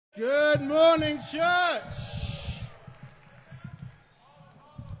Good morning, church.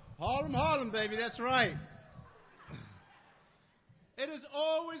 Harlem, Harlem, baby, that's right. It is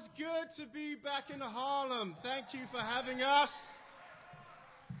always good to be back in Harlem. Thank you for having us.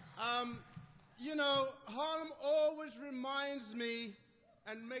 Harlem always reminds me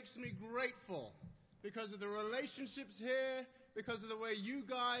and makes me grateful because of the relationships here, because of the way you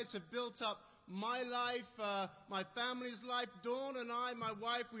guys have built up my life, my family's life. Dawn and I, my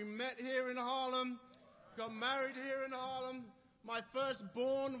wife, we met here in Harlem, got married here in Harlem. My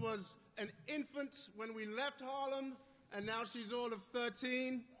firstborn was an infant when we left Harlem, and now she's all of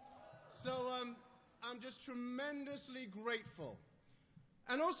 13. So I'm just tremendously grateful.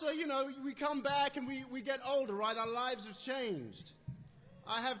 And also, we come back and we get older, right? Our lives have changed.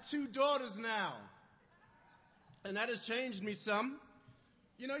 I have 2 daughters now, and that has changed me some.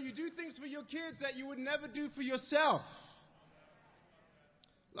 You do things for your kids that you would never do for yourself.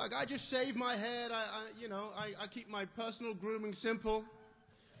 Like, I just shave my head. I keep my personal grooming simple.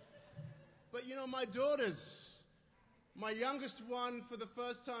 But, my daughters, my youngest one, for the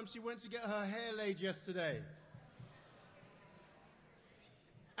first time, she went to get her hair laid yesterday.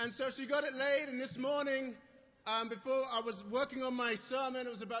 And so she got it laid, and this morning, before I was working on my sermon, it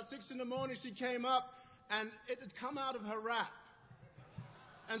was about 6 in the morning, she came up, and it had come out of her wrap.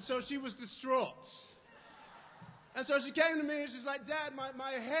 And so she was distraught. And so she came to me and she's like, Dad,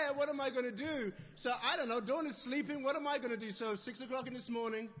 my hair, what am I going to do? So I don't know, Dawn is sleeping, what am I going to do? So 6 o'clock in this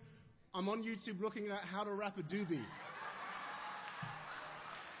morning, I'm on YouTube looking at how to wrap a doobie.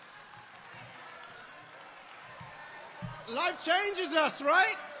 Life changes us,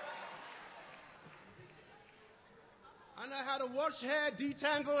 right? I know how to wash hair,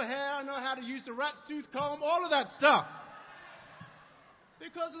 detangle hair, I know how to use the rat's tooth comb, all of that stuff.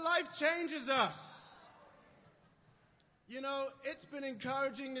 Because life changes us. It's been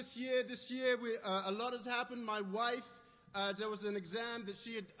encouraging this year. This year, a lot has happened. My wife, there was an exam that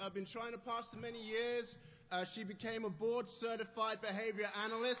she had been trying to pass for many years. She became a board-certified behavior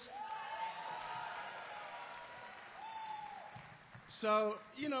analyst. So,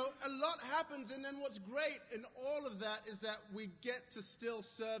 a lot happens, and then what's great in all of that is that we get to still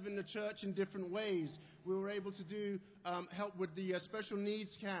serve in the church in different ways. We were able to do help with the special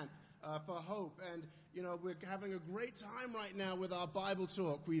needs camp for Hope, and, we're having a great time right now with our Bible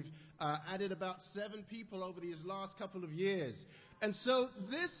talk. We've added about 7 people over these last couple of years. And so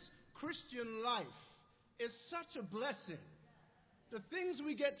this Christian life is such a blessing. The things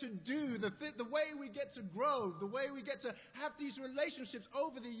we get to do, the way we get to grow, the way we get to have these relationships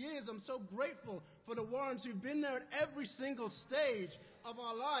over the years. I'm so grateful for the Warrens who've been there at every single stage of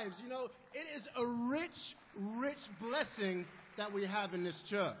our lives. It is a rich, rich blessing that we have in this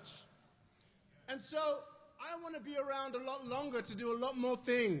church. And so I want to be around a lot longer to do a lot more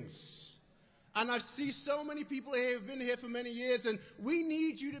things. And I see so many people here who've been here for many years, and we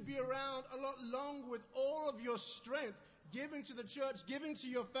need you to be around a lot longer with all of your strength, giving to the church, giving to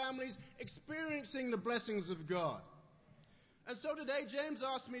your families, experiencing the blessings of God. And so today, James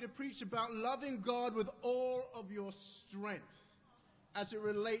asked me to preach about loving God with all of your strength as it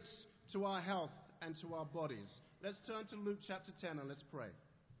relates to our health and to our bodies. Let's turn to Luke chapter 10 and let's pray.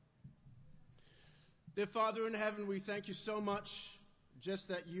 Dear Father in heaven, we thank you so much just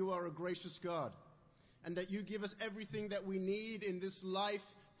that you are a gracious God and that you give us everything that we need in this life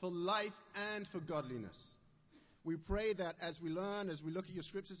for life and for godliness. We pray that as we learn, as we look at your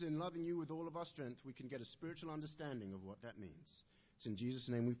scriptures in loving you with all of our strength, we can get a spiritual understanding of what that means. It's in Jesus'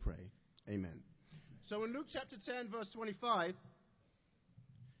 name we pray. Amen. So in Luke chapter 10, verse 25, it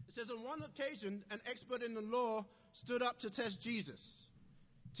says, on one occasion, an expert in the law stood up to test Jesus.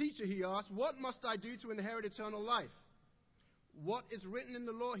 Teacher, he asked, what must I do to inherit eternal life? What is written in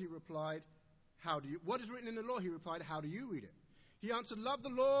the law, he replied. What is written in the law, he replied, how do you read it? He answered, love the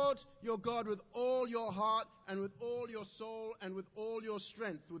Lord your God with all your heart and with all your soul and with all your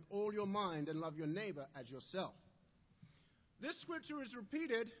strength, with all your mind, and love your neighbor as yourself. This scripture is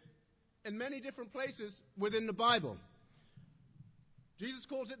repeated in many different places within the Bible. Jesus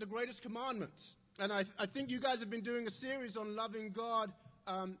calls it the greatest commandment. And I think you guys have been doing a series on loving God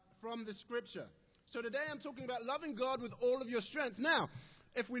from the scripture. So today I'm talking about loving God with all of your strength. Now,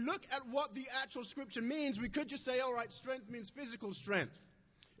 if we look at what the actual scripture means, we could just say, all right, strength means physical strength.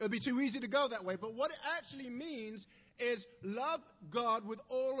 It would be too easy to go that way. But what it actually means is love God with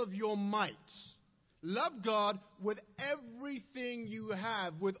all of your might. Love God with everything you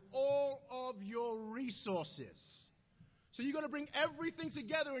have, with all of your resources. So you've got to bring everything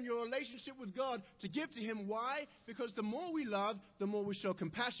together in your relationship with God to give to Him. Why? Because the more we love, the more we show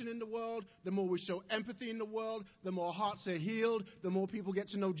compassion in the world, the more we show empathy in the world, the more hearts are healed, the more people get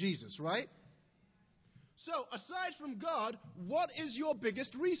to know Jesus, right? So, aside from God, what is your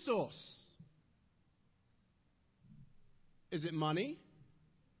biggest resource? Is it money?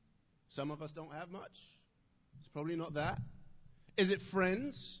 Some of us don't have much. It's probably not that. Is it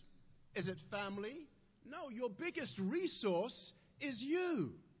friends? Is it family? No, your biggest resource is you.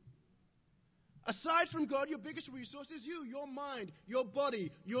 Aside from God, your biggest resource is you, your mind, your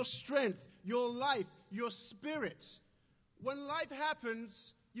body, your strength, your life, your spirit. When life happens,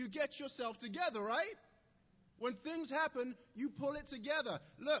 you get yourself together, right? When things happen, you pull it together.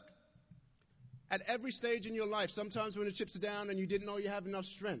 Look, at every stage in your life, sometimes when the chips are down and you didn't know you have enough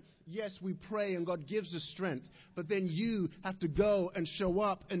strength, yes, we pray and God gives us strength, but then you have to go and show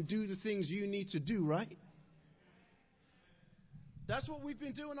up and do the things you need to do, right? That's what we've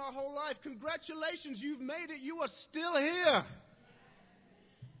been doing our whole life. Congratulations, you've made it. You are still here.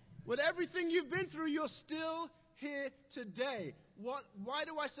 With everything you've been through, you're still here today. Why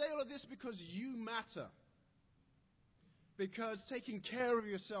do I say all of this? Because you matter. Because taking care of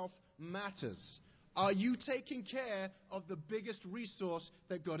yourself matters. Are you taking care of the biggest resource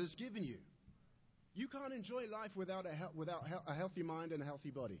that God has given you? You can't enjoy life without a healthy mind and a healthy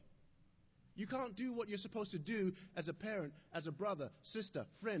body. You can't do what you're supposed to do as a parent, as a brother, sister,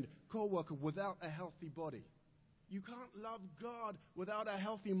 friend, co-worker without a healthy body. You can't love God without a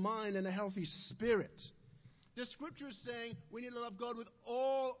healthy mind and a healthy spirit. The scripture is saying we need to love God with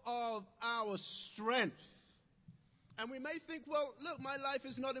all of our strength. And we may think, well, look, my life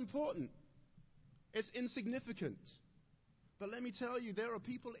is not important. It's insignificant. But let me tell you, there are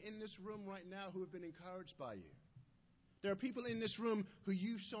people in this room right now who have been encouraged by you. There are people in this room who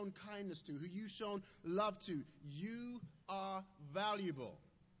you've shown kindness to, who you've shown love to. You are valuable.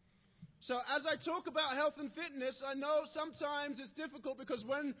 So as I talk about health and fitness, I know sometimes it's difficult because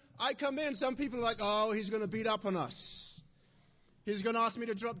when I come in, some people are like, oh, he's going to beat up on us. He's going to ask me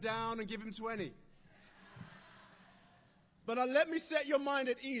to drop down and give him 20. But let me set your mind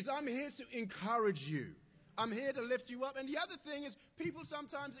at ease. I'm here to encourage you. I'm here to lift you up. And the other thing is, people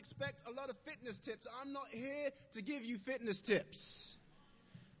sometimes expect a lot of fitness tips. I'm not here to give you fitness tips.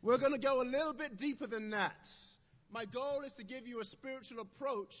 We're going to go a little bit deeper than that. My goal is to give you a spiritual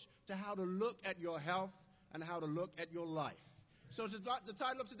approach to how to look at your health and how to look at your life. So the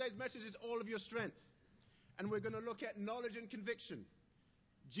title of today's message is All of Your Strength. And we're going to look at knowledge and conviction,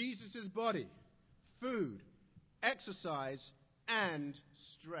 Jesus' body, food, exercise, and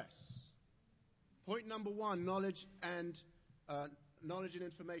stress. Point number 1, knowledge and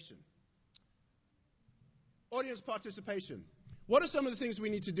information. Audience participation. What are some of the things we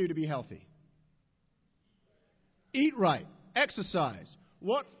need to do to be healthy? Eat right. Exercise.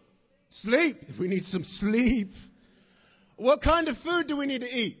 What? Sleep. We need some sleep. What kind of food do we need to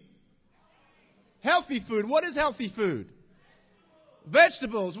eat? Healthy food. What is healthy food?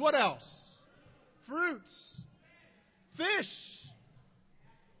 Vegetables. What else? Fruits. Fish.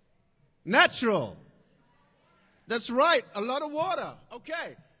 Natural. That's right. A lot of water.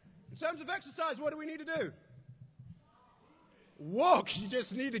 Okay. In terms of exercise, what do we need to do? Walk. You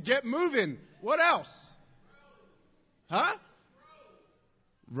just need to get moving. What else? Huh?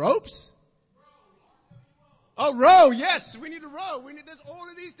 Ropes? Oh, row. Yes, we need to row. There's all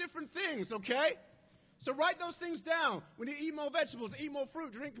of these different things, okay? So write those things down. We need to eat more vegetables, eat more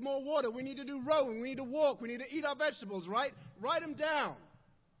fruit, drink more water. We need to do rowing. We need to walk. We need to eat our vegetables, right? Write them down.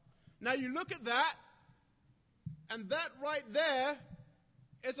 Now you look at that, and that right there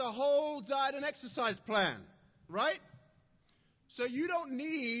is a whole diet and exercise plan, right? So you don't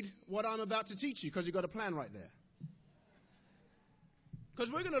need what I'm about to teach you because you've got a plan right there.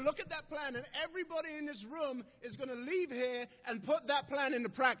 Because we're going to look at that plan, and everybody in this room is going to leave here and put that plan into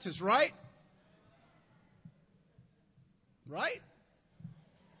practice, right? Right?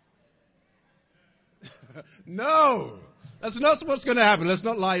 No. That's not what's going to happen. Let's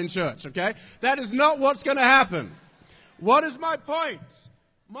not lie in church, okay? That is not what's going to happen. What is my point?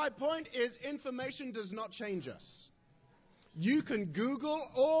 My point is information does not change us. You can Google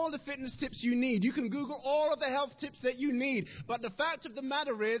all the fitness tips you need. You can Google all of the health tips that you need. But the fact of the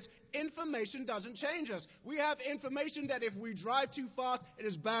matter is, information doesn't change us. We have information that if we drive too fast, it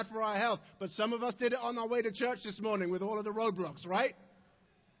is bad for our health. But some of us did it on our way to church this morning with all of the roadblocks, right?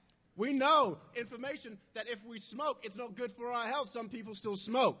 We know information that if we smoke, it's not good for our health. Some people still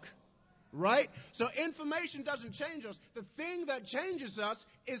smoke, right? So information doesn't change us. The thing that changes us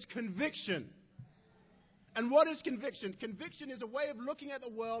is conviction. And what is conviction? Conviction is a way of looking at the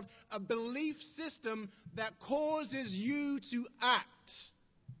world, a belief system that causes you to act.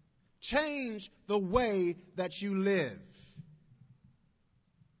 Change the way that you live.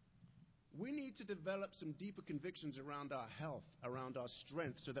 We need to develop some deeper convictions around our health, around our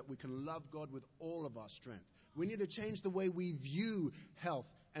strength, so that we can love God with all of our strength. We need to change the way we view health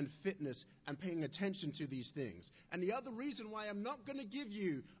and fitness and paying attention to these things. And the other reason why I'm not going to give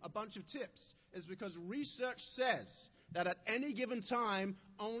you a bunch of tips is because research says that at any given time,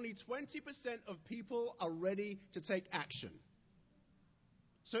 only 20% of people are ready to take action.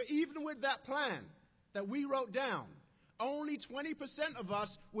 So even with that plan that we wrote down, only 20% of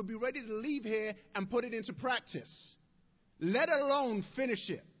us would be ready to leave here and put it into practice, let alone finish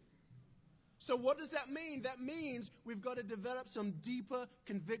it. So what does that mean? That means we've got to develop some deeper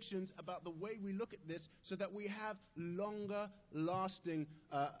convictions about the way we look at this so that we have longer lasting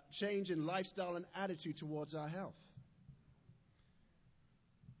change in lifestyle and attitude towards our health.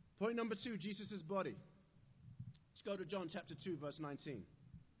 Point number 2, Jesus' body. Let's go to John chapter 2, verse 19.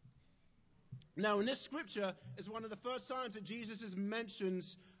 Now, in this scripture is one of the first times that Jesus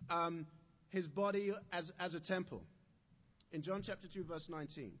mentions his body as a temple. In John chapter 2, verse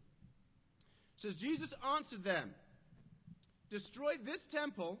 19. It says, Jesus answered them, "Destroy this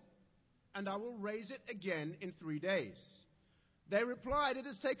temple, and I will raise it again in 3 days." They replied, "It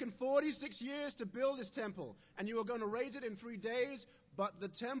has taken 46 years to build this temple, and you are going to raise it in 3 days." But the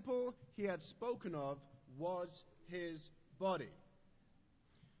temple he had spoken of was his body.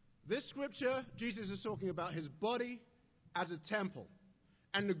 This scripture, Jesus is talking about his body as a temple.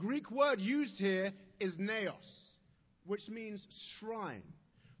 And the Greek word used here is naos, which means shrine.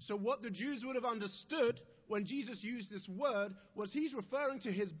 So what the Jews would have understood when Jesus used this word was he's referring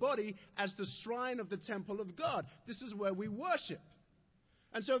to his body as the shrine of the temple of God. This is where we worship.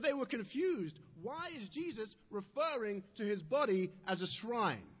 And so they were confused. Why is Jesus referring to his body as a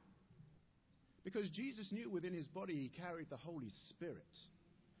shrine? Because Jesus knew within his body he carried the Holy Spirit.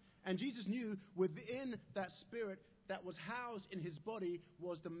 And Jesus knew within that Spirit that was housed in his body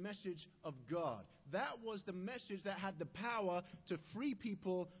was the message of God. That was the message that had the power to free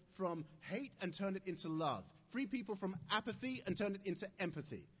people from hate and turn it into love. Free people from apathy and turn it into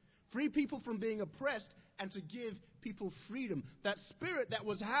empathy. Free people from being oppressed and to give people freedom. That Spirit that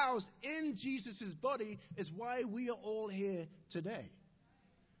was housed in Jesus' body is why we are all here today.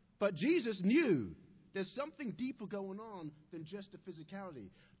 But Jesus knew there's something deeper going on than just the physicality.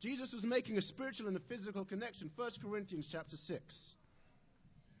 Jesus was making a spiritual and a physical connection. 1 Corinthians chapter 6.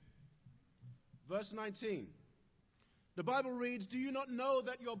 Verse 19. The Bible reads, "Do you not know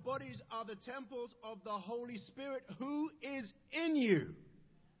that your bodies are the temples of the Holy Spirit who is in you,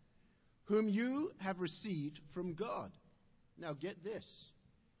 whom you have received from God?" Now get this.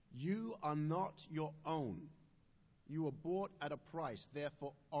 You are not your own. You were bought at a price.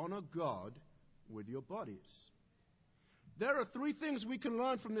 Therefore, honor God with your bodies. There are 3 things we can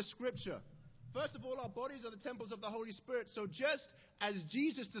learn from this scripture. First of all, our bodies are the temples of the Holy Spirit. So just as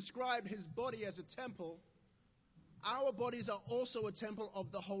Jesus described his body as a temple, our bodies are also a temple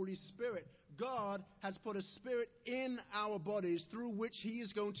of the Holy Spirit. God has put a spirit in our bodies through which he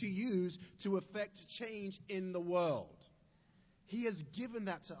is going to use to effect change in the world. He has given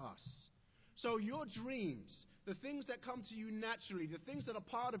that to us. So your dreams, the things that come to you naturally, the things that are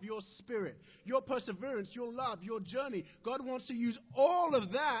part of your spirit, your perseverance, your love, your journey, God wants to use all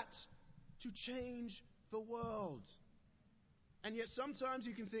of that to change the world. And yet sometimes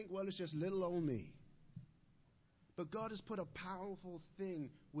you can think, well, it's just little old me. But God has put a powerful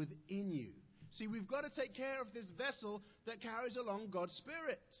thing within you. See, we've got to take care of this vessel that carries along God's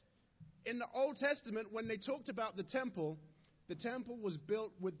Spirit. In the Old Testament, when they talked about the temple was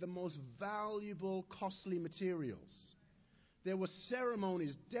built with the most valuable, costly materials. There were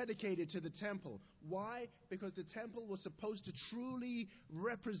ceremonies dedicated to the temple. Why? Because the temple was supposed to truly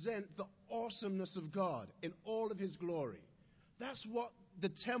represent the awesomeness of God in all of his glory. That's what the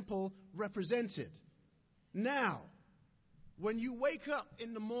temple represented. Now, when you wake up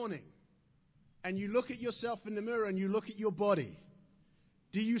in the morning and you look at yourself in the mirror and you look at your body,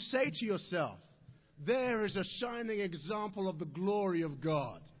 do you say to yourself, there is a shining example of the glory of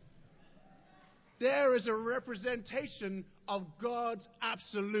God? There is a representation of God's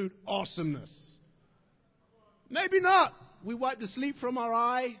absolute awesomeness. Maybe not. We wipe the sleep from our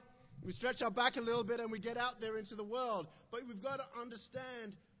eye, we stretch our back a little bit, and we get out there into the world. But we've got to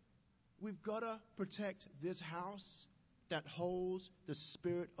understand, we've got to protect this house that holds the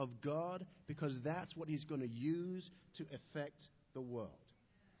Spirit of God, because that's what he's going to use to affect the world.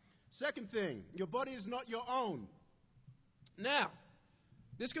 Second thing, your body is not your own. Now,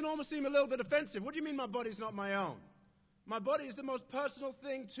 This can almost seem a little bit offensive. What do you mean my body's not my own? My body is the most personal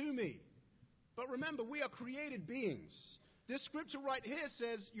thing to me. But remember, we are created beings. This scripture right here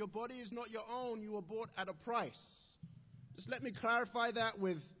says your body is not your own. You were bought at a price. Just let me clarify that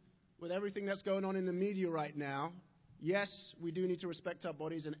with everything that's going on in the media right now. Yes, we do need to respect our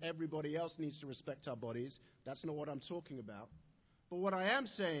bodies, and everybody else needs to respect our bodies. That's not what I'm talking about. But what I am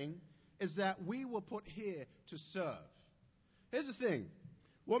saying is that we were put here to serve. Here's the thing.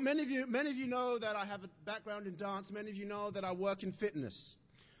 Well, many of you know that I have a background in dance. Many of you know that I work in fitness.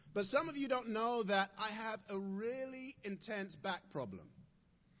 But some of you don't know that I have a really intense back problem.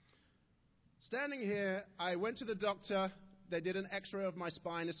 Standing here, I went to the doctor. They did an x-ray of my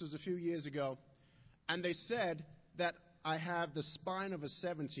spine. This was a few years ago. And they said that I have the spine of a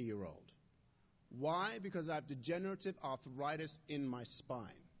 70-year-old. Why? Because I have degenerative arthritis in my spine.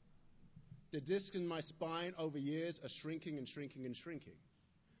 The discs in my spine over years are shrinking and shrinking and shrinking.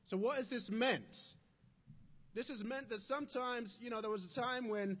 So what has this meant? This has meant that sometimes, there was a time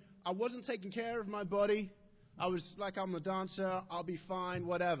when I wasn't taking care of my body. I was like, I'm a dancer, I'll be fine,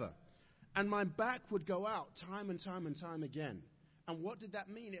 whatever. And my back would go out time and time and time again. And what did that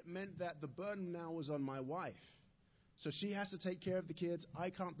mean? It meant that the burden now was on my wife. So she has to take care of the kids. I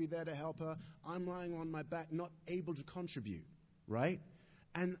can't be there to help her. I'm lying on my back, not able to contribute, right?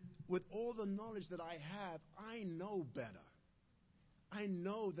 And with all the knowledge that I have, I know better. I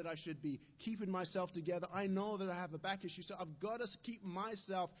know that I should be keeping myself together. I know that I have a back issue. So I've got to keep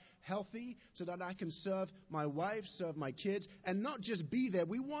myself healthy so that I can serve my wife, serve my kids, and not just be there.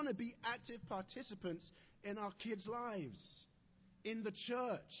 We want to be active participants in our kids' lives, in the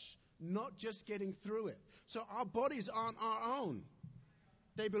church, not just getting through it. So our bodies aren't our own.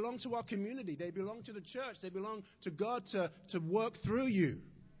 They belong to our community. They belong to the church. They belong to God to work through you.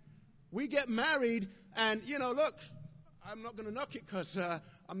 We get married and, look, I'm not going to knock it because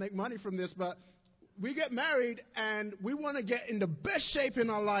I make money from this, but we get married and we want to get in the best shape in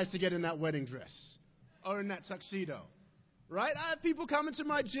our lives to get in that wedding dress or in that tuxedo, right? I have people coming to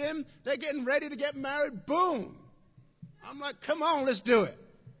my gym. They're getting ready to get married. Boom. I'm like, come on, let's do it.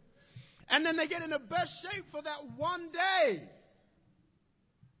 And then they get in the best shape for that one day.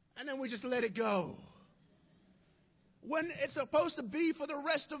 And then we just let it go. When it's supposed to be for the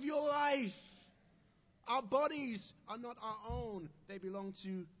rest of your life. Our bodies are not our own. They belong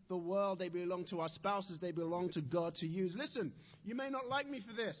to the world. They belong to our spouses. They belong to God to use. Listen, you may not like me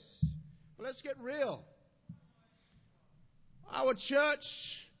for this, but let's get real. Our church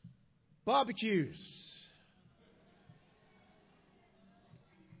barbecues.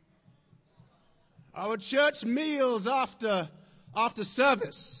 Our church meals after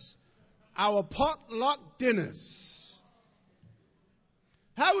service. Our potluck dinners.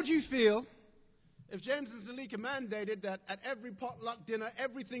 How would you feel if James and Zalika mandated that at every potluck dinner,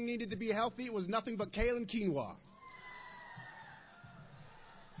 everything needed to be healthy? It was nothing but kale and quinoa.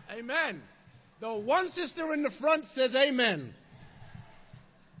 Amen. The one sister in the front says amen.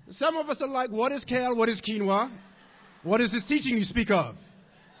 Some of us are like, what is kale? What is quinoa? What is this teaching you speak of?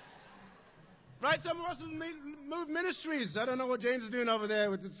 Right? Some of us move ministries. I don't know what James is doing over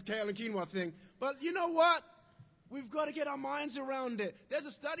there with this kale and quinoa thing. But you know what? We've got to get our minds around it. There's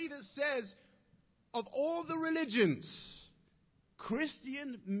a study that says of all the religions,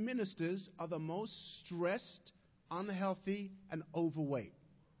 Christian ministers are the most stressed, unhealthy, and overweight.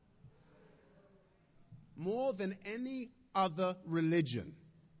 More than any other religion.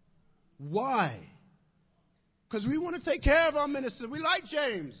 Why? Because we want to take care of our minister. We like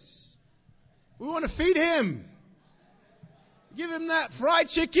James. We want to feed him. Give him that fried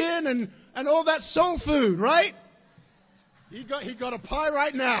chicken and all that soul food, right? He got a pie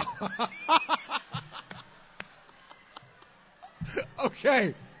right now.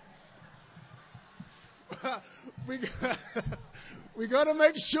 Okay. We got to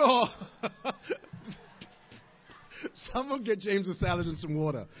make sure someone get James a salad and some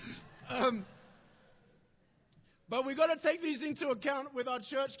water. But we got to take these into account with our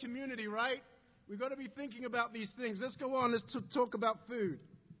church community, right? We've got to be thinking about these things. Let's go on. Let's talk about food.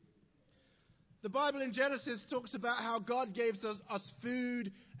 The Bible in Genesis talks about how God gave us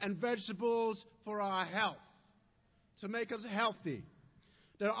food and vegetables for our health, to make us healthy.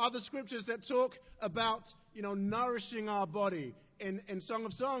 There are other scriptures that talk about, nourishing our body. In Song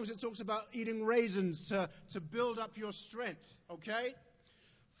of Songs, it talks about eating raisins to build up your strength, okay?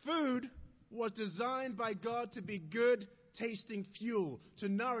 Food was designed by God to be good tasting fuel, to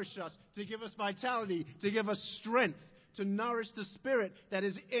nourish us, to give us vitality, to give us strength, to nourish the spirit that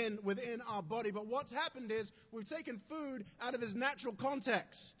is within our body. But what's happened is we've taken food out of its natural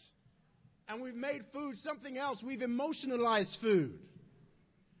context. And we've made food something else. We've emotionalized food.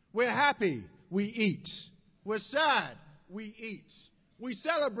 We're happy, we eat. We're sad, we eat. We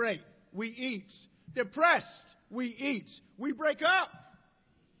celebrate, we eat. Depressed, we eat. We break up.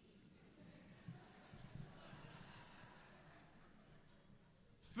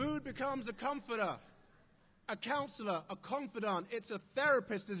 Food becomes a comforter, a counselor, a confidant. It's a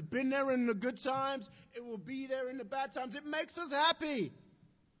therapist. It's been there in the good times. It will be there in the bad times. It makes us happy.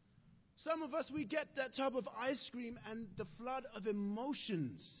 Some of us, we get that tub of ice cream and the flood of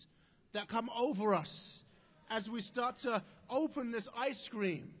emotions that come over us as we start to open this ice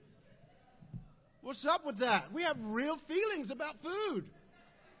cream. What's up with that? We have real feelings about food.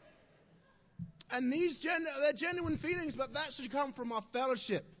 And they're genuine feelings, but that should come from our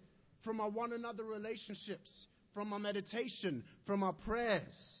fellowship, from our one another relationships, from our meditation, from our prayers.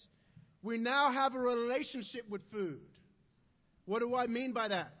 We now have a relationship with food. What do I mean by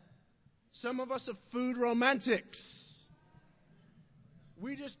that? Some of us are food romantics.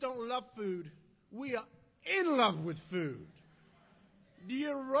 We just don't love food. We are in love with food. The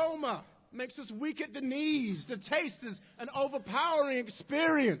aroma makes us weak at the knees. The taste is an overpowering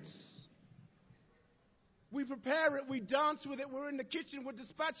experience. We prepare it, we dance with it, we're in the kitchen with the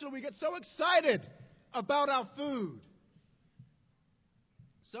spatula, we get so excited about our food.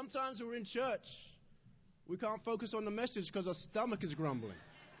 Sometimes we're in church, we can't focus on the message because our stomach is grumbling.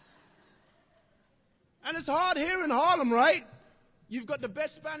 And it's hard here in Harlem, right? You've got the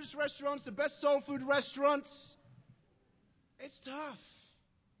best Spanish restaurants, the best soul food restaurants. It's tough.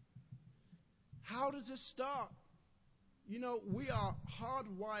 How does this start? You know, we are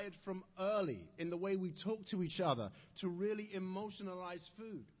hardwired from early in the way we talk to each other to really emotionalize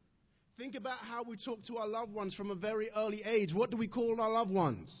food. Think about how we talk to our loved ones from a very early age. What do we call our loved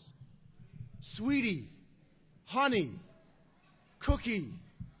ones? Sweetie, honey, cookie,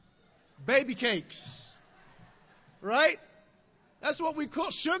 baby cakes. Right? That's what we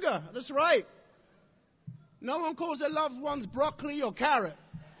call sugar. That's right. No one calls their loved ones broccoli or carrot.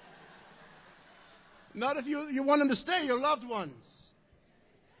 Not if you want them to stay your loved ones.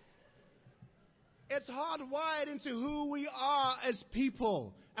 It's hardwired into who we are as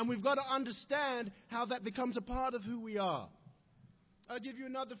people. And we've got to understand how that becomes a part of who we are. I'll give you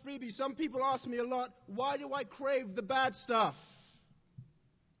another freebie. Some people ask me a lot, why do I crave the bad stuff?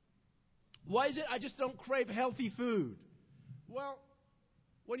 Why is it I just don't crave healthy food? Well,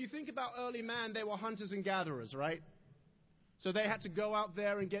 when you think about early man, they were hunters and gatherers, right? So they had to go out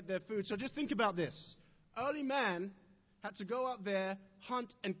there and get their food. So just think about this. Early man had to go out there,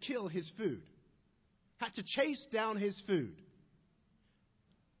 hunt, and kill his food. Had to chase down his food.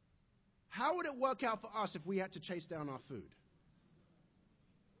 How would it work out for us if we had to chase down our food?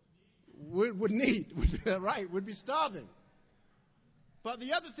 Would need, right? We'd be starving. But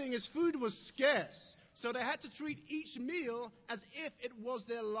the other thing is food was scarce. So they had to treat each meal as if it was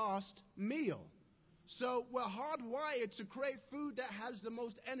their last meal. So we're hardwired to crave food that has the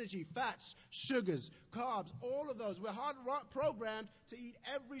most energy, fats, sugars, carbs, all of those. We're programmed to eat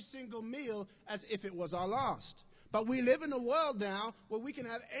every single meal as if it was our last. But we live in a world now where we can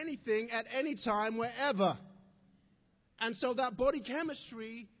have anything at any time, wherever. And so that body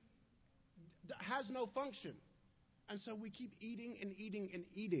chemistry has no function. And so we keep eating and eating and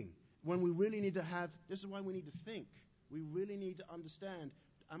eating when we really need to have, this is why we need to think. We really need to understand,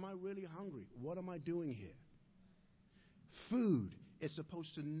 am I really hungry? What am I doing here? Food is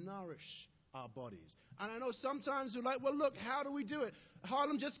supposed to nourish our bodies. And I know sometimes we're like, well, look, how do we do it?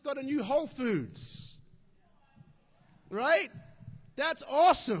 Harlem just got a new Whole Foods. Right? That's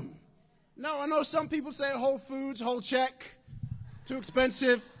awesome. Now, I know some people say Whole Foods, whole check, too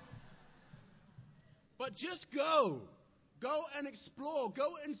expensive. But just go. Go and explore.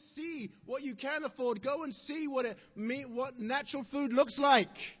 Go and see what you can afford. Go and see what natural food looks like.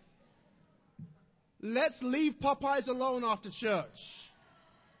 Let's leave Popeyes alone after church.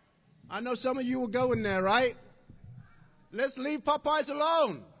 I know some of you will go in there, right? Let's leave Popeyes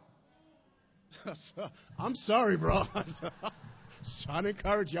alone. I'm sorry, bro. Just trying to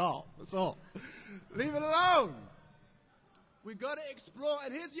encourage y'all. That's all. Leave it alone. We've got to explore.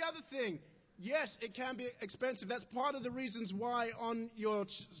 And here's the other thing. Yes, it can be expensive. That's part of the reasons why on your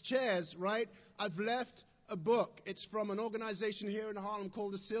chairs, right, I've left a book. It's from an organization here in Harlem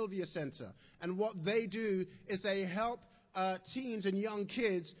called the Sylvia Center. And what they do is they help teens and young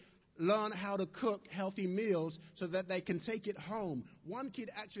kids learn how to cook healthy meals so that they can take it home. One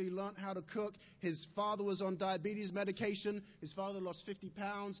kid actually learned how to cook. His father was on diabetes medication. His father lost 50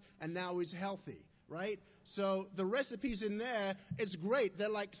 pounds, and now he's healthy, right? So the recipes in there, it's great. They're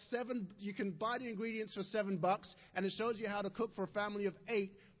like you can buy the ingredients for $7, and it shows you how to cook for a family of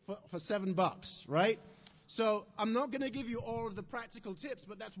 8 for $7, right? So I'm not going to give you all of the practical tips,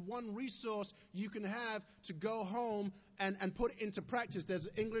 but that's one resource you can have to go home and put into practice. There's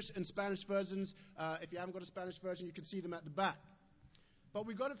English and Spanish versions. If you haven't got a Spanish version, you can see them at the back. But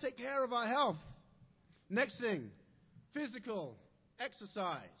we've got to take care of our health. Next thing, physical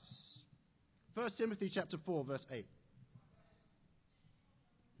exercise. 1 Timothy chapter 4, verse 8.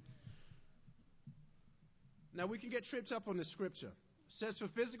 Now, we can get tripped up on this scripture. It says, for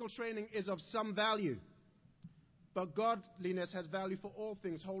physical training is of some value, but godliness has value for all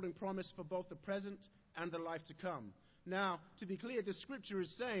things, holding promise for both the present and the life to come. Now, to be clear, the scripture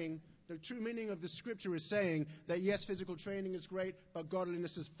is saying, the true meaning of the scripture is saying that yes, physical training is great, but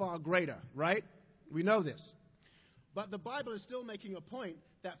godliness is far greater, right? We know this. But the Bible is still making a point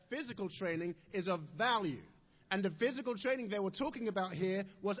that physical training is of value. And the physical training they were talking about here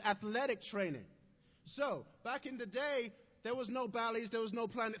was athletic training. So, back in the day, there was no Bally's, there was no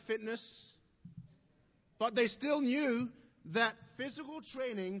Planet Fitness. But they still knew that physical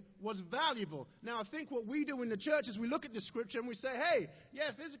training was valuable. Now, I think what we do in the church is we look at the scripture and we say, hey,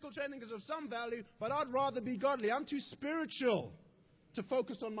 yeah, physical training is of some value, but I'd rather be godly. I'm too spiritual to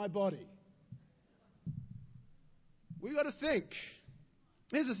focus on my body. We got to think.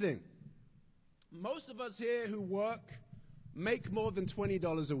 Here's the thing. Most of us here who work make more than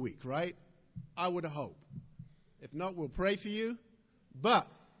 $20 a week, right? I would hope. If not, we'll pray for you. But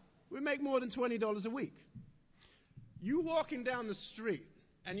we make more than $20 a week. You walking down the street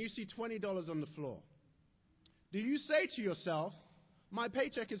and you see $20 on the floor. Do you say to yourself, my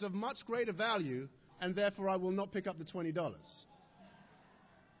paycheck is of much greater value and therefore I will not pick up the $20?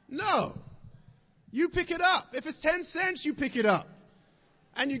 No. You pick it up. If it's 10 cents, you pick it up.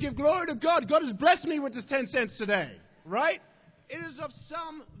 And you give glory to God. God has blessed me with this 10 cents today. Right? It is of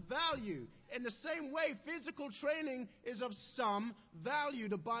some value. In the same way, physical training is of some value.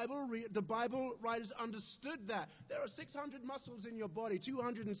 The Bible writers understood that. There are 600 muscles in your body,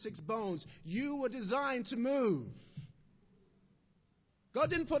 206 bones. You were designed to move. God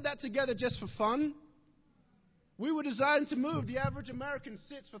didn't put that together just for fun. We were designed to move. The average American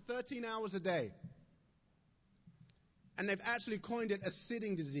sits for 13 hours a day. And they've actually coined it a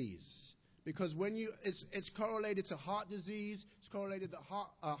sitting disease. Because it's correlated to heart disease, it's correlated to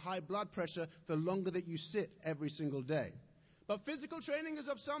high blood pressure the longer that you sit every single day. But physical training is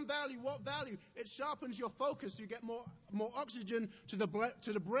of some value. What value? It sharpens your focus. You get more oxygen to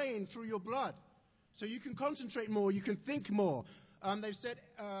the brain through your blood. So you can concentrate more, you can think more. They've said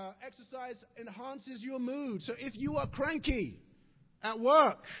exercise enhances your mood. So if you are cranky at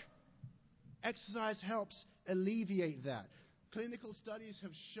work, exercise helps alleviate that. Clinical studies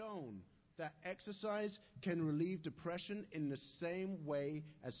have shown that exercise can relieve depression in the same way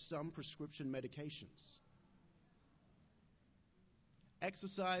as some prescription medications.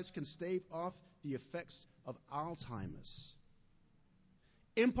 Exercise can stave off the effects of Alzheimer's.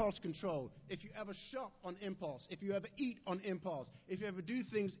 Impulse control. If you ever shop on impulse, if you ever eat on impulse, if you ever do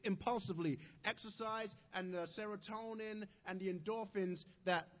things impulsively, exercise and the serotonin and the endorphins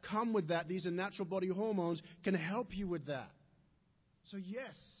that come with that, these are natural body hormones, can help you with that. So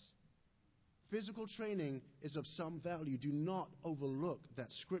yes, physical training is of some value. Do not overlook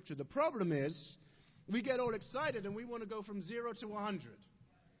that scripture. The problem is, we get all excited and we want to go from 0 to 100.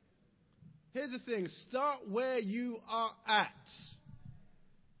 Here's the thing. Start where you are at.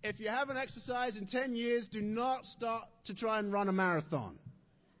 If you haven't exercised in 10 years, do not start to try and run a marathon.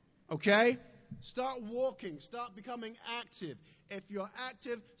 Okay? Start walking. Start becoming active. If you're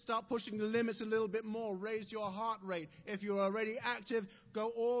active, start pushing the limits a little bit more. Raise your heart rate. If you're already active, go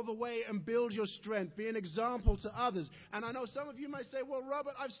all the way and build your strength. Be an example to others. And I know some of you might say, well,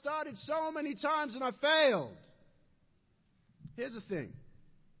 Robert, I've started so many times and I failed. Here's the thing.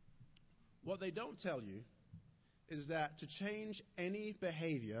 What they don't tell you is that to change any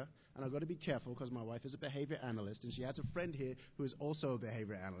behavior, and I've got to be careful because my wife is a behavior analyst and she has a friend here who is also a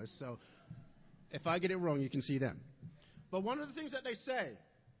behavior analyst. So if I get it wrong, you can see them. But one of the things that they say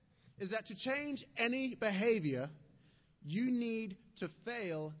is that to change any behavior, you need to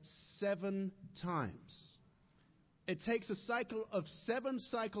fail 7 times. It takes a cycle of 7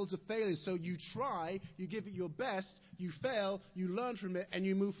 cycles of failure. So you try, you give it your best, you fail, you learn from it, and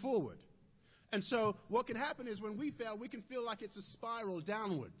you move forward. And so what can happen is when we fail, we can feel like it's a spiral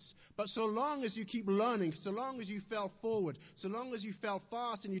downwards. But so long as you keep learning, so long as you fail forward, so long as you fail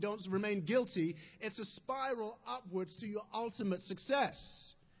fast and you don't remain guilty, it's a spiral upwards to your ultimate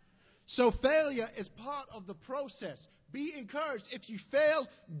success. So failure is part of the process. Be encouraged. If you fail,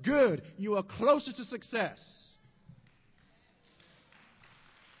 good. You are closer to success.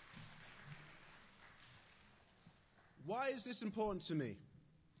 Why is this important to me?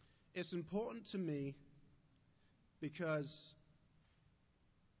 It's important to me Because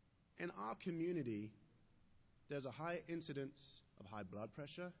in our community, there's a high incidence of high blood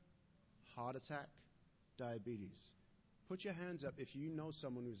pressure, heart attack, diabetes. Put your hands up if you know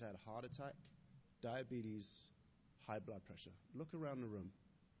someone who's had a heart attack, diabetes, high blood pressure. Look around the room.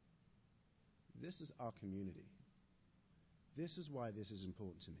 This is our community. This is why this is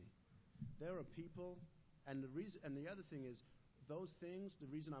important to me. There are people, and the other thing is, those things, the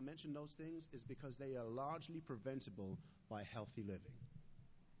reason I mention those things is because they are largely preventable by healthy living.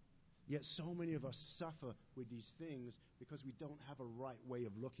 Yet so many of us suffer with these things because we don't have a right way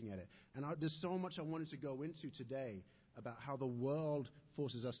of looking at it. And there's so much I wanted to go into today about how the world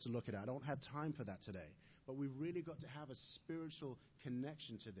forces us to look at it. I don't have time for that today. But we've really got to have a spiritual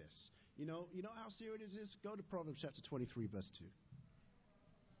connection to this. You know how serious it is? Go to Proverbs chapter 23, verse 2.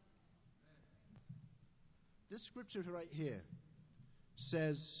 This scripture right here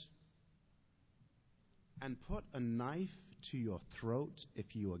says, "And put a knife to your throat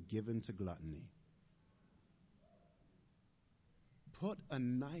if you are given to gluttony." Put a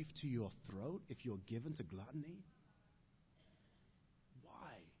knife to your throat if you're given to gluttony?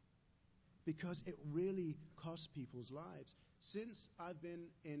 Why? Because it really costs people's lives. Since I've been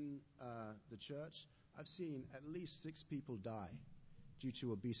in the church, I've seen at least 6 people die due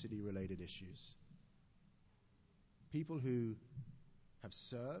to obesity-related issues. People who have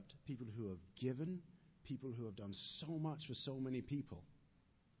served, people who have given, people who have done so much for so many people.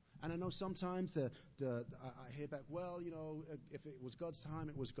 And I know sometimes I hear back, well, if it was God's time,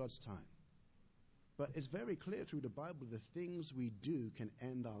 it was God's time. But it's very clear through the Bible, the things we do can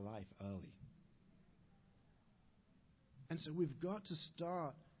end our life early. And so we've got to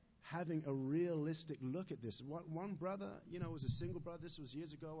start having a realistic look at this. One brother, was a single brother. This was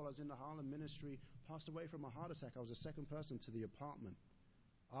years ago while I was in the Harlem ministry, passed away from a heart attack. I was the second person to the apartment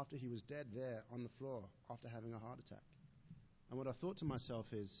after he was dead there on the floor after having a heart attack. And what I thought to myself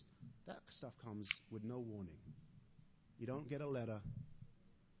is, that stuff comes with no warning. You don't get a letter.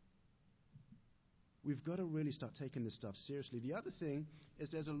 We've got to really start taking this stuff seriously. The other thing is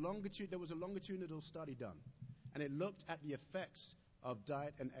there was a longitudinal study done, and it looked at the effects of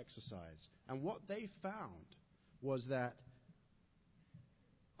diet and exercise. And what they found was that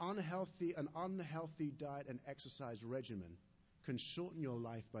an unhealthy diet and exercise regimen can shorten your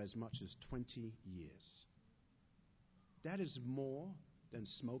life by as much as 20 years. That is more than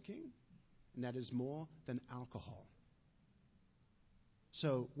smoking, and that is more than alcohol.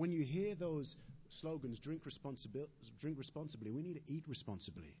 So when you hear those slogans, drink responsibly, we need to eat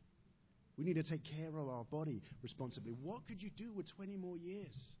responsibly. We need to take care of our body responsibly. What could you do with 20 more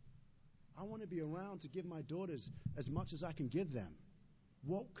years? I want to be around to give my daughters as much as I can give them.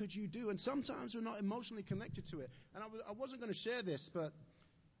 What could you do? And sometimes we're not emotionally connected to it. And I wasn't going to share this, but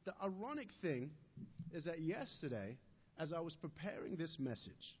the ironic thing is that yesterday, as I was preparing this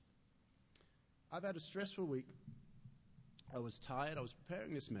message, I've had a stressful week. I was tired. I was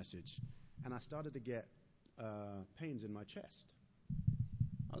preparing this message, and I started to get pains in my chest.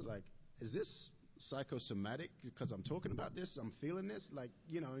 I was like, is this psychosomatic because I'm talking about this? I'm feeling this?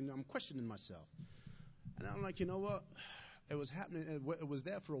 And I'm questioning myself. And I'm like, you know what? It was happening. It was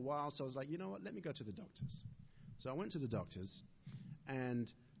there for a while, so I was like, you know what? Let me go to the doctors. So I went to the doctors, and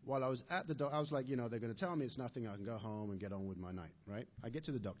while I was at the doctor, I was like, they're going to tell me it's nothing. I can go home and get on with my night, right? I get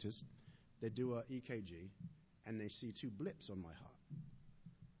to the doctors. They do a EKG, and they see 2 blips on my heart.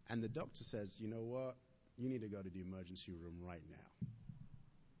 And the doctor says, you know what? You need to go to the emergency room right now.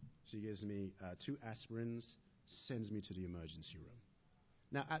 She gives me 2 aspirins, sends me to the emergency room.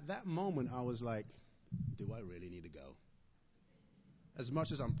 Now, at that moment, I was like, do I really need to go? As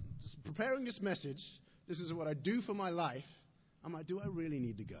much as I'm preparing this message, this is what I do for my life, I'm like, do I really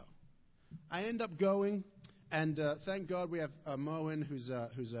need to go? I end up going, and thank God we have Moen, who's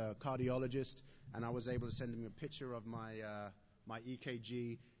a cardiologist, and I was able to send him a picture of my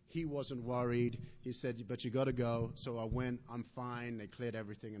EKG. He wasn't worried. He said, but you got to go. So I went. I'm fine. They cleared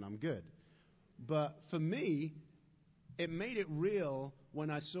everything, and I'm good. But for me, it made it real when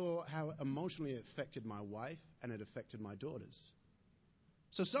I saw how emotionally it affected my wife and it affected my daughters.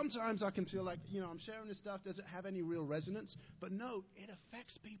 So sometimes I can feel like, I'm sharing this stuff. Does it have any real resonance? But no, it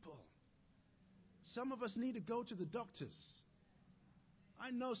affects people. Some of us need to go to the doctors.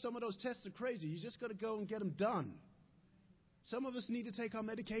 I know some of those tests are crazy. You just got to go and get them done. Some of us need to take our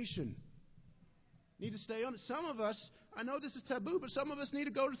medication. Need to stay on it. Some of us, I know this is taboo, but some of us need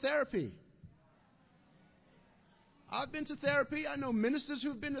to go to therapy. I've been to therapy. I know ministers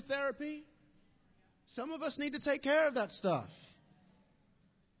who've been to therapy. Some of us need to take care of that stuff.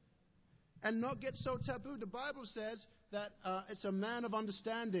 and not get so taboo. The Bible says that it's a man of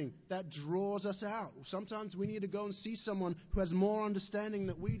understanding that draws us out. Sometimes we need to go and see someone who has more understanding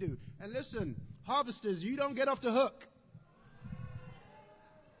than we do. And listen, harvesters, you don't get off the hook.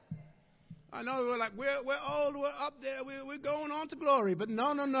 I know we're like, we're old, we're up there, we're going on to glory. But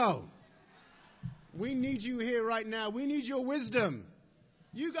no. We need you here right now. We need your wisdom.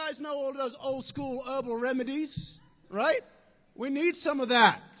 You guys know all those old school herbal remedies, right? We need some of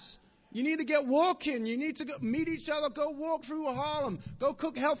that. You need to get walking. You need to go meet each other, go walk through Harlem, go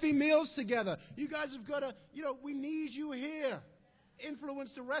cook healthy meals together. You guys have got to, we need you here.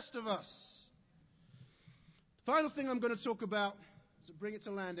 Influence the rest of us. Final thing I'm going to talk about, to bring it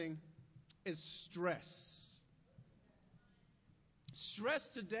to landing, is stress. Stress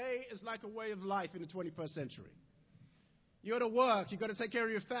today is like a way of life in the 21st century. You got to work, you got to take care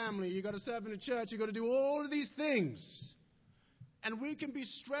of your family, you got to serve in the church, you got to do all of these things. And we can be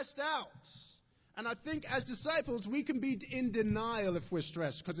stressed out. And I think as disciples, we can be in denial if we're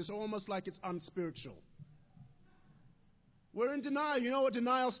stressed, because it's almost like it's unspiritual. We're in denial. You know what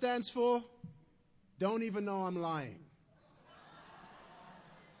denial stands for? Don't even know I'm lying.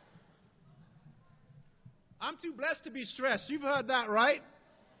 I'm too blessed to be stressed. You've heard that, right?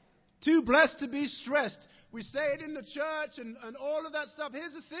 Too blessed to be stressed. We say it in the church and all of that stuff.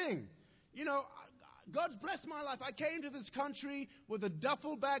 Here's the thing. God's blessed my life. I came to this country with a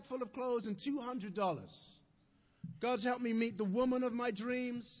duffel bag full of clothes and $200. God's helped me meet the woman of my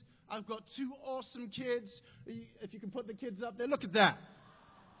dreams. I've got 2 awesome kids. If you can put the kids up there, look at that.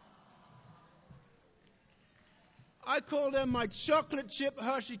 I call them my chocolate chip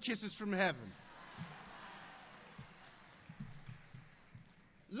Hershey Kisses from heaven.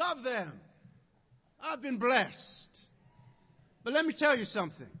 Love them. I've been blessed. But let me tell you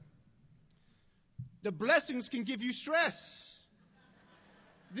something. The blessings can give you stress.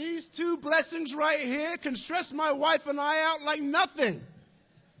 These 2 blessings right here can stress my wife and I out like nothing.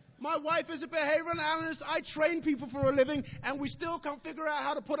 My wife is a behavioral analyst. I train people for a living, and we still can't figure out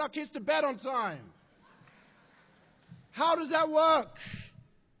how to put our kids to bed on time. How does that work?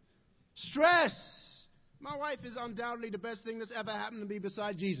 Stress. My wife is undoubtedly the best thing that's ever happened to me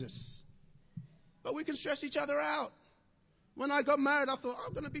besides Jesus. But we can stress each other out. When I got married, I thought,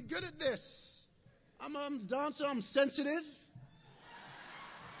 I'm going to be good at this. I'm a dancer. I'm sensitive.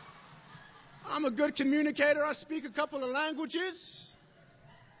 I'm a good communicator. I speak a couple of languages.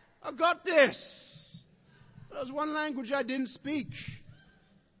 I've got this. There was one language I didn't speak,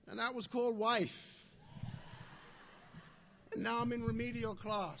 and that was called wife. And now I'm in remedial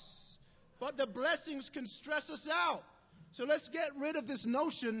class. But the blessings can stress us out. So let's get rid of this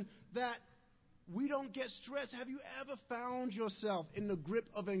notion that we don't get stressed. Have you ever found yourself in the grip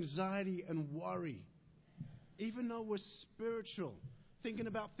of anxiety and worry? Even though we're spiritual, thinking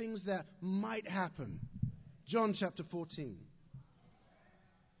about things that might happen. John chapter 14.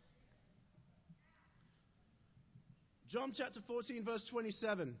 John chapter 14, verse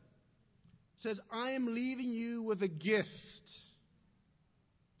 27 says, I am leaving you with a gift.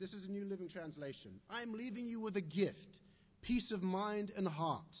 This is a New Living Translation. I am leaving you with a gift, peace of mind and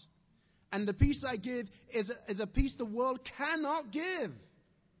heart. And the peace I give is a peace the world cannot give.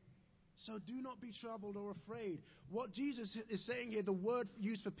 So do not be troubled or afraid. What Jesus is saying here, the word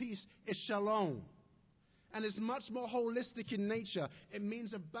used for peace is shalom. And it's much more holistic in nature. It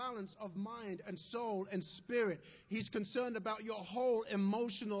means a balance of mind and soul and spirit. He's concerned about your whole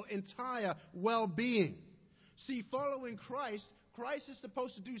emotional, entire well-being. See, following Christ is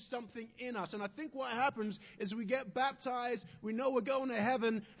supposed to do something in us. And I think what happens is we get baptized, we know we're going to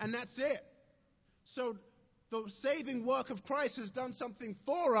heaven, and that's it. So the saving work of Christ has done something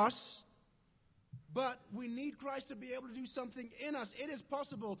for us, but we need Christ to be able to do something in us. It is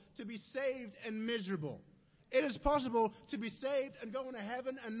possible to be saved and miserable. It is possible to be saved and go into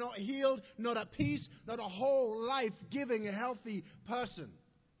heaven and not healed, not at peace, not a whole life-giving, healthy person.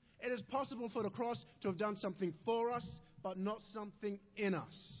 It is possible for the cross to have done something for us, but not something in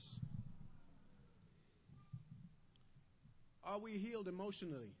us. Are we healed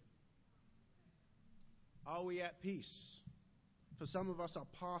emotionally? Are we at peace? For some of us, our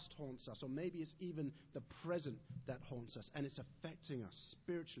past haunts us, or maybe it's even the present that haunts us, and it's affecting us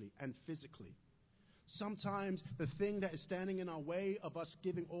spiritually and physically. Sometimes the thing that is standing in our way of us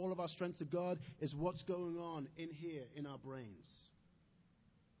giving all of our strength to God is what's going on in here in our brains.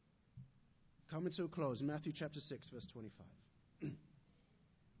 Coming to a close, Matthew chapter 6, verse 25.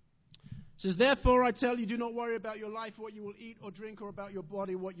 It says, therefore I tell you, do not worry about your life, what you will eat or drink, or about your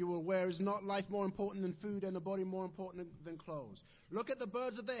body, what you will wear. Is not life more important than food, and the body more important than clothes? Look at the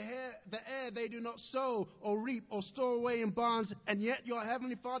birds of the air. They do not sow or reap or store away in barns, and yet your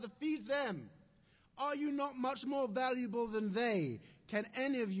heavenly Father feeds them. Are you not much more valuable than they? Can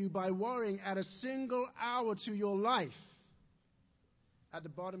any of you, by worrying, add a single hour to your life? At the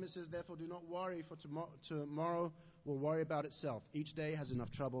bottom it says, therefore do not worry, for tomorrow will worry about itself. Each day has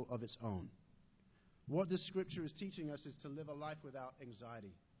enough trouble of its own. What this scripture is teaching us is to live a life without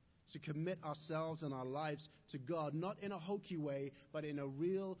anxiety, to commit ourselves and our lives to God, not in a hokey way, but in a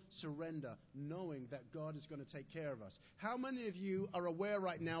real surrender, knowing that God is going to take care of us. How many of you are aware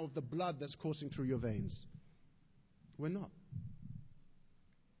right now of the blood that's coursing through your veins? We're not.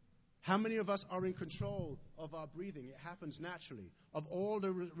 How many of us are in control of our breathing? It happens naturally. Of all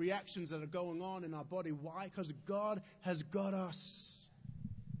the reactions that are going on in our body. Why? Because God has got us.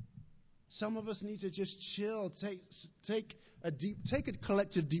 Some of us need to just chill. Take a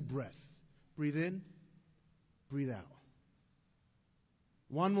collective deep breath. Breathe in. Breathe out.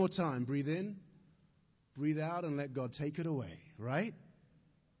 One more time. Breathe in. Breathe out and let God take it away. Right?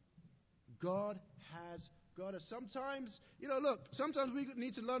 God has got us. Sometimes, sometimes we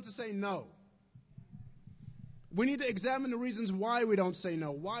need to learn to say no. We need to examine the reasons why we don't say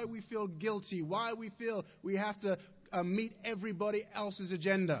no, why we feel guilty, why we feel we have to meet everybody else's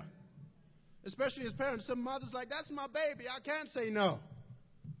agenda. Especially as parents, some mothers like, that's my baby, I can't say no.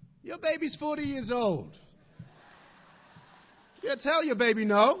 Your baby's 40 years old. You tell your baby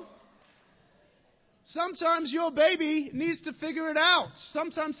no. Sometimes your baby needs to figure it out.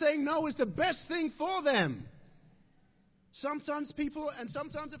 Sometimes saying no is the best thing for them. Sometimes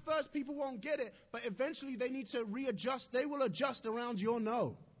at first people won't get it, but eventually they need to readjust. They will adjust around your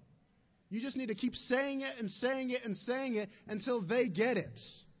no. You just need to keep saying it and saying it and saying it until they get it.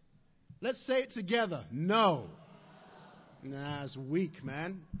 Let's say it together. No. Nah, it's weak,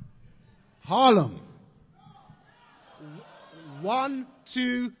 man. Harlem. 1,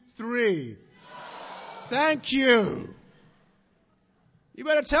 2, 3. Thank you. You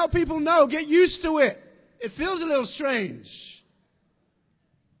better tell people no. Get used to it. It feels a little strange.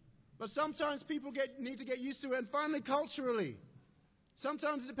 But sometimes people need to get used to it. And finally, culturally.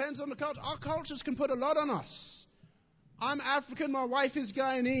 Sometimes it depends on the culture. Our cultures can put a lot on us. I'm African. My wife is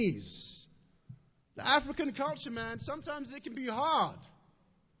Guyanese. The African culture, man, sometimes it can be hard.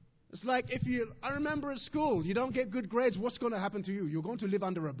 It's like I remember at school, you don't get good grades, what's going to happen to you? You're going to live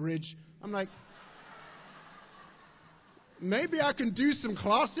under a bridge. I'm like, maybe I can do some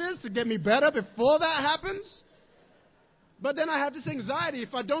classes to get me better before that happens. But then I have this anxiety.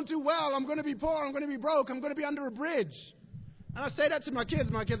 If I don't do well, I'm going to be poor, I'm going to be broke, I'm going to be under a bridge. And I say that to my kids.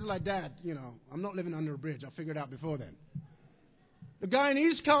 My kids are like, Dad, I'm not living under a bridge. I'll figure it out before then. The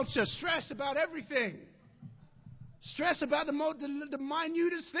Guyanese culture, stress about everything. Stress about the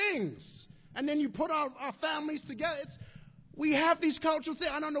minutest things. And then you put our families together. We have these cultural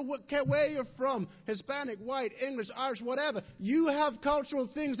things. I don't know where you're from. Hispanic, white, English, Irish, whatever. You have cultural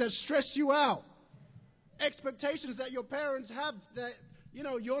things that stress you out. Expectations that your parents have that,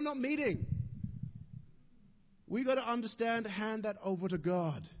 you're not meeting. We got to understand, hand that over to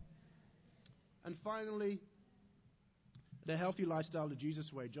God. And finally, the healthy lifestyle, the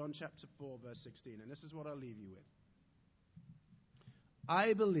Jesus way, John chapter 4, verse 16. And this is what I'll leave you with.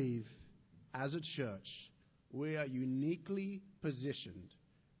 I believe, as a church, we are uniquely positioned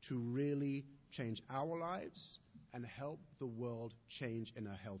to really change our lives and help the world change in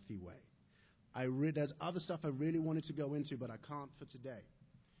a healthy way. There's other stuff I really wanted to go into, but I can't for today.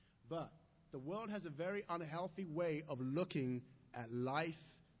 But the world has a very unhealthy way of looking at life,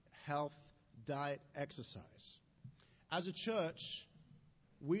 health, diet, exercise. As a church,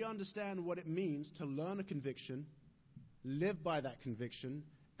 we understand what it means to learn a conviction, live by that conviction,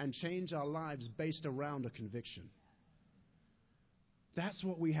 and change our lives based around a conviction. That's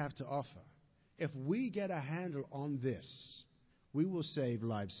what we have to offer. If we get a handle on this, we will save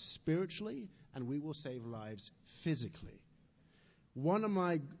lives spiritually and we will save lives physically. One of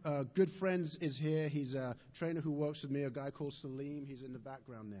my good friends is here. He's a trainer who works with me, a guy called Salim. He's in the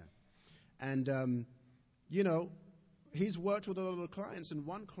background there. And, he's worked with a lot of clients. And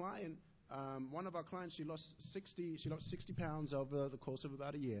one of our clients, she lost 60 pounds over the course of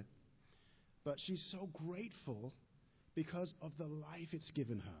about a year. But she's so grateful because of the life it's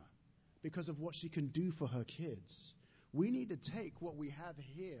given her, because of what she can do for her kids. We need to take what we have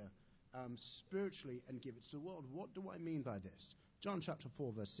here spiritually and give it to the world. What do I mean by this? John chapter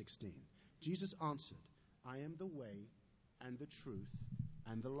 4, verse 16. Jesus answered, I am the way and the truth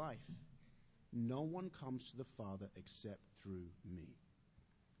and the life. No one comes to the Father except through me.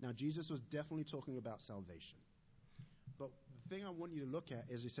 Now, Jesus was definitely talking about salvation. But the thing I want you to look at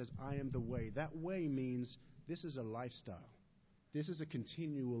is he says, I am the way. That way means this is a lifestyle. This is a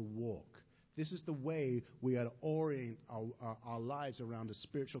continual walk. This is the way we are to orient our lives around a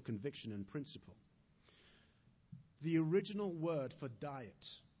spiritual conviction and principle. The original word for diet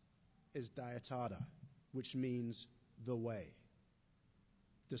is diatada, which means the way.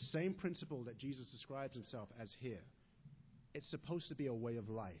 The same principle that Jesus describes himself as here. It's supposed to be a way of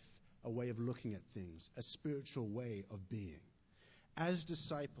life, a way of looking at things, a spiritual way of being. As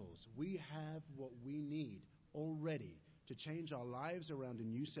disciples, we have what we need already to change our lives around a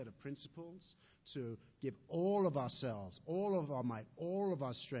new set of principles, to give all of ourselves, all of our might, all of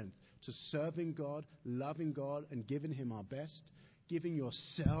our strength to serving God, loving God, and giving him our best, giving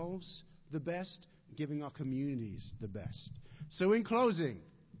yourselves the best, giving our communities the best. So in closing,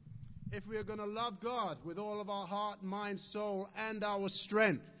 if we are going to love God with all of our heart, mind, soul, and our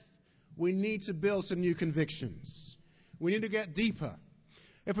strength, we need to build some new convictions. We need to get deeper.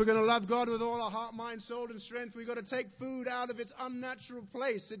 If we're going to love God with all our heart, mind, soul, and strength, we've got to take food out of its unnatural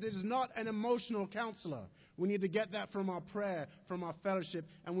place. It is not an emotional counselor. We need to get that from our prayer, from our fellowship,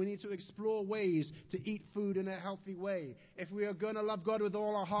 and we need to explore ways to eat food in a healthy way. If we are going to love God with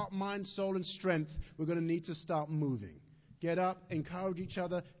all our heart, mind, soul, and strength, we're going to need to start moving. Get up, encourage each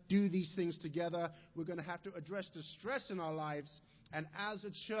other, do these things together. We're going to have to address the stress in our lives. And as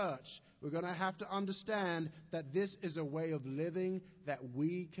a church, we're going to have to understand that this is a way of living that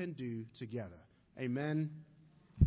we can do together. Amen.